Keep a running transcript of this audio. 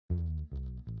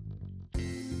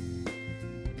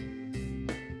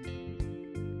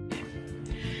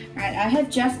Right, I have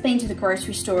just been to the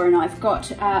grocery store and I've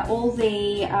got all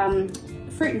the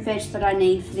fruit and veg that I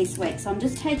need for this week. So I'm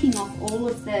just taking off all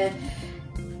of the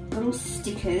little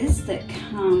stickers that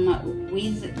come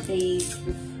with these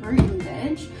fruit and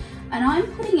veg, and I'm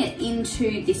putting it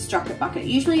into this strucket bucket.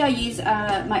 Usually I use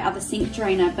my other sink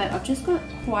drainer, but I've just got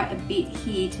quite a bit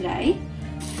here today.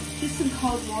 Just some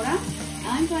cold water.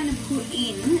 I'm going to put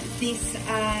in this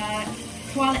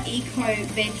Koala Eco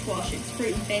Veg Wash. It's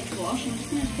fruit and veg wash. I'm just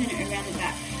going to turn it around the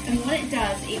back. And what it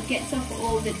does, it gets off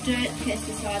all the dirt,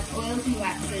 pesticides, oils and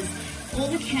waxes, all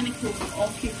the chemicals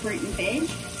off your fruit and veg.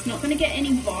 It's not going to get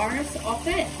any virus off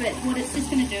it, but what it's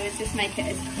just going to do is just make it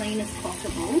as clean as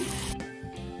possible.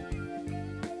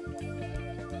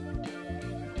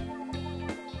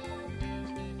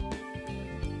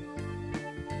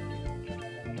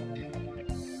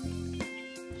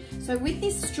 So with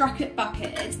this strucket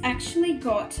bucket, it's actually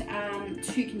got 2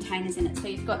 containers in it. So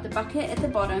you've got the bucket at the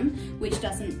bottom, which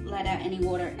doesn't let out any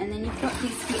water, and then you've got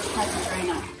this which has a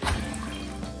drainer.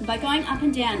 And by going up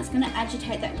and down, it's going to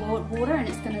agitate that water and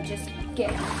it's going to just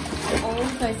get all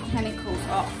of those chemicals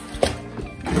off.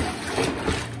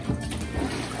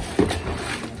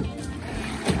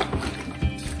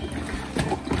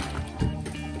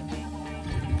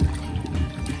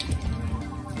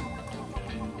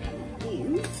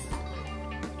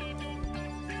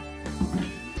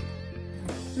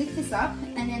 Lift this up,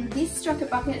 and then this strucket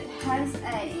bucket has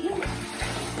a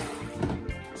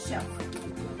shelf.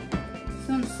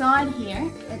 So on the side here,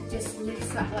 it just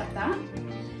lifts up like that.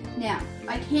 Now,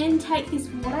 I can take this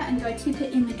water and go tip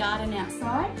it in the garden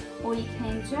outside, or you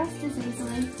can just as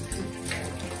easily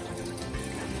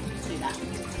do that.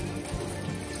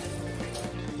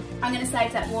 I'm going to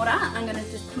save that water. I'm going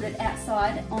to just put it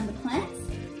outside on the plants.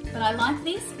 But I like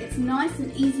this. It's nice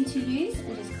and easy to use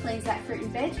and just cleans that fruit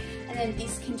and veg. And then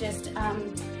this can just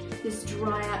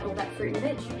dry out all that fruit and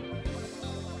veg.